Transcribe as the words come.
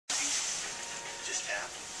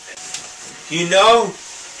You know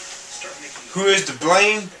who is to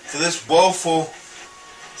blame for this woeful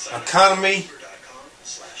economy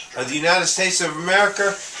of the United States of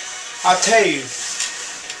America? I'll tell you,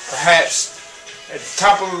 perhaps at the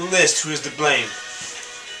top of the list, who is to blame.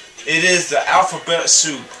 It is the alphabet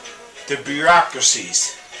soup, the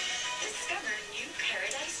bureaucracies,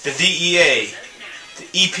 the DEA, the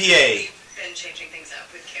EPA,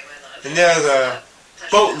 and there's a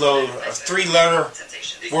boatload of three-letter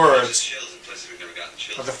words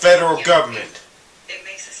of the federal government,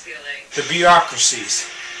 the bureaucracies.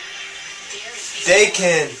 They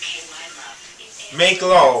can make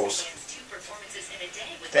laws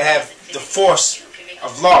that have the force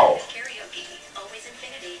of law,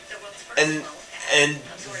 and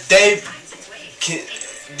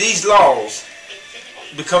these laws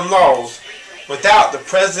become laws without the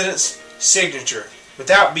president's signature,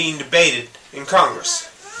 without being debated in Congress.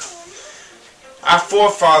 Our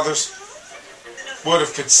forefathers would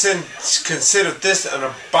have considered this an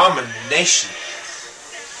abomination.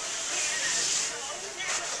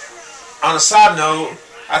 On a side note,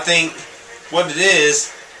 I think what it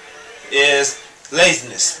is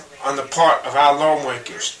laziness on the part of our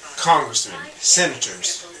lawmakers, congressmen,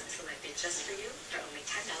 senators.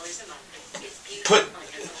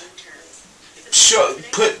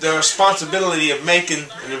 Put the responsibility of making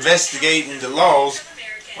and investigating the laws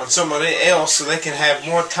on somebody else so they can have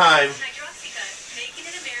more time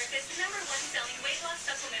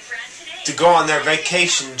to go on their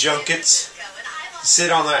vacation junkets,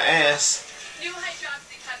 sit on their ass,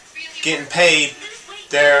 getting paid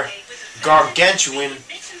their gargantuan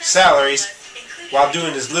salaries while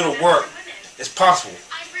doing as little work as possible.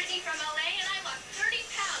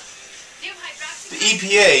 The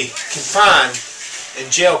EPA can fine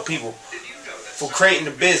and jail people for creating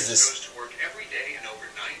a business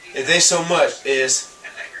if they so much as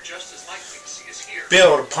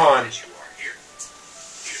build upon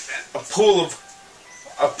a puddle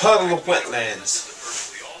of wetlands.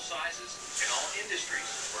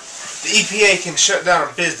 The EPA can shut down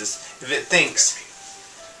a business if it thinks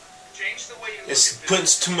it's putting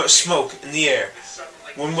too much smoke in the air.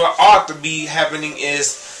 When what ought to be happening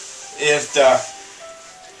is if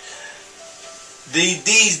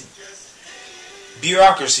these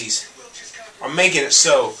bureaucracies are making it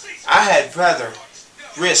so, I had rather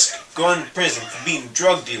risk going to prison for being a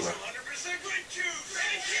drug dealer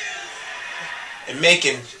and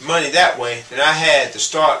making money that way than I had to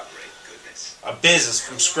start a business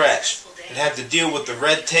from scratch and have to deal with the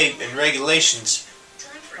red tape and regulations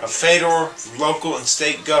of federal, local, and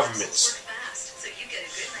state governments.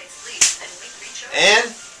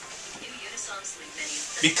 And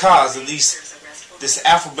because of this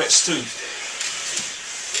alphabet soup,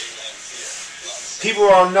 people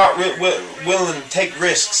are not willing to take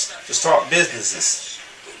risks to start businesses.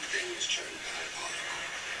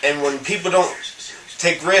 And when people don't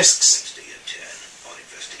take risks,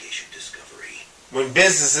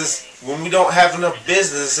 when we don't have enough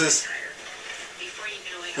businesses,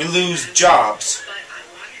 we lose jobs.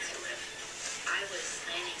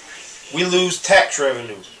 We lose tax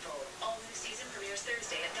revenue.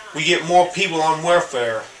 We get more people on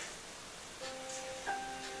welfare.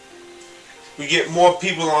 We get more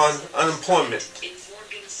people on unemployment.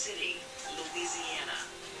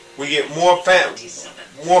 We get more crimes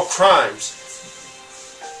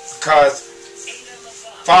because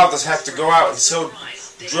fathers have to go out and sell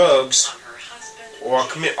drugs or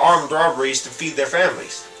commit armed robberies to feed their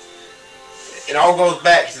families. It all goes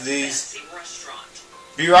back to these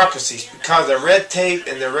bureaucracies because their red tape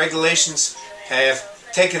and their regulations have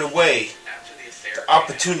taken away the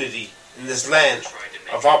opportunity in this land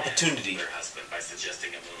of opportunity.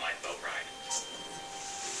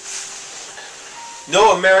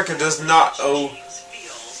 No, America does not owe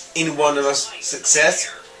any one of us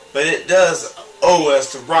success, but it does owe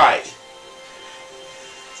us the right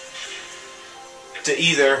to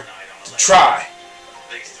try.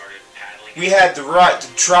 We had the right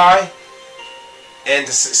to try and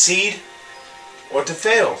to succeed or to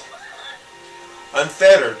fail,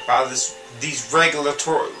 unfettered by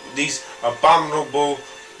these abominable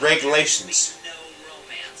regulations.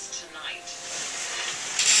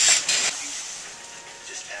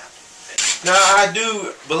 Now, I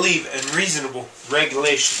do believe in reasonable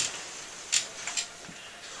regulation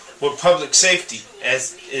where public safety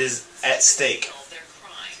is at stake.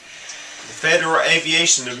 The Federal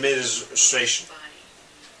Aviation Administration,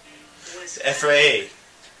 the FAA,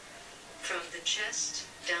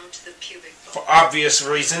 for obvious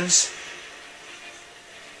reasons,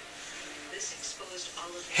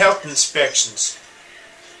 health inspections,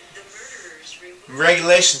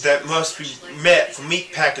 regulations that must be met for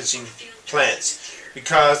meat packaging plants,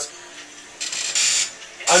 because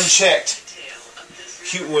unchecked,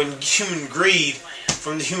 when human greed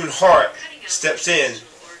from the human heart steps in,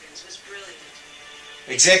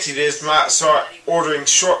 executives might start ordering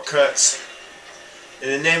shortcuts in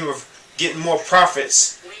the name of getting more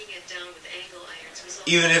profits,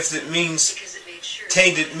 even if it means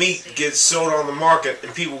tainted meat gets sold on the market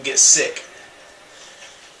and people get sick.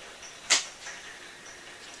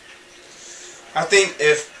 I think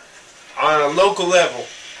if on a local level,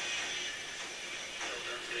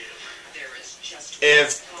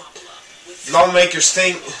 if lawmakers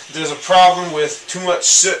think there's a problem with too much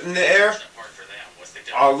soot in the air,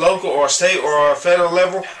 on a local or state or a federal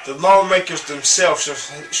level, the lawmakers themselves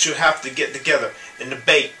should have to get together and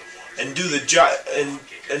debate and do the job and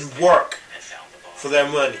work for their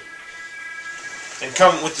money and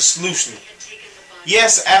come up with the solution.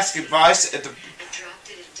 Yes, ask advice at the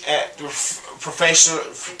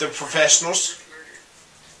professionals,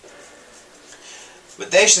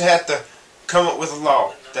 but they should have to come up with a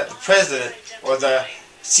law that the president or the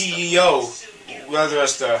CEO, whether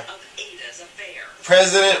it's the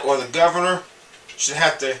president or the governor, should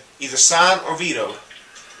have to either sign or veto,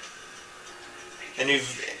 and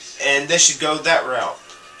they should go that route.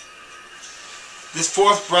 This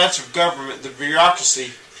fourth branch of government, the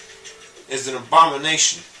bureaucracy, is an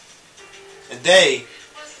abomination, and they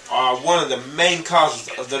are one of the main causes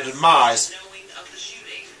of the demise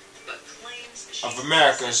of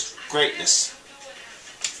America's greatness.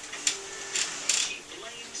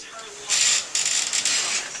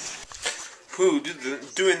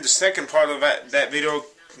 Doing the second part of that video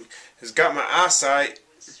has got my eyesight,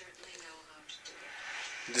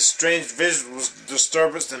 this strange visual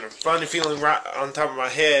disturbance, and a funny feeling right on top of my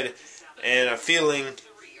head, and a feeling,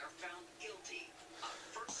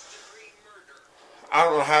 I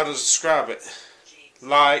don't know how to describe it,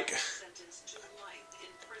 like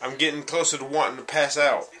I'm getting closer to wanting to pass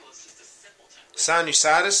out.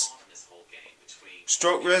 Sinusitis,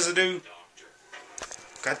 stroke residue.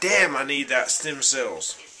 God damn, I need that stem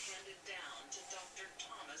cells.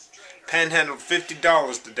 Panhandled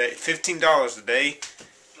 $15 today, $15 a day.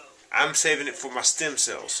 I'm saving it for my stem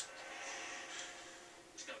cells.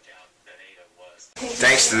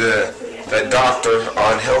 Thanks to that doctor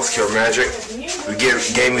on Healthcare Magic who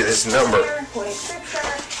gave me this number.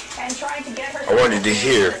 I wanted to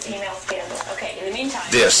hear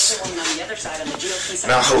this,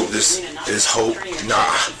 and I hope this is hope.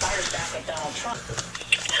 Nah.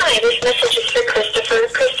 Hi, this message is for Christopher.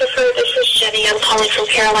 Christopher, this is Jenny. I'm calling from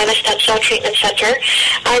Carolina Stem Cell Treatment Center.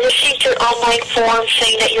 I received your online form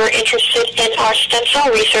saying that you were interested in our stem cell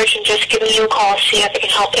research, and just giving you a call to see if I can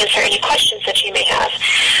help answer any questions that you may have.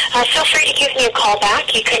 Feel free to give me a call back.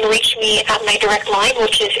 You can reach me at my direct line,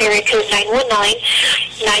 which is area code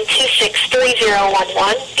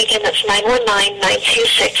 919-926-3011. Again, that's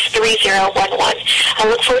 919-926-3011. I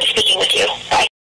look forward to speaking with you. Bye.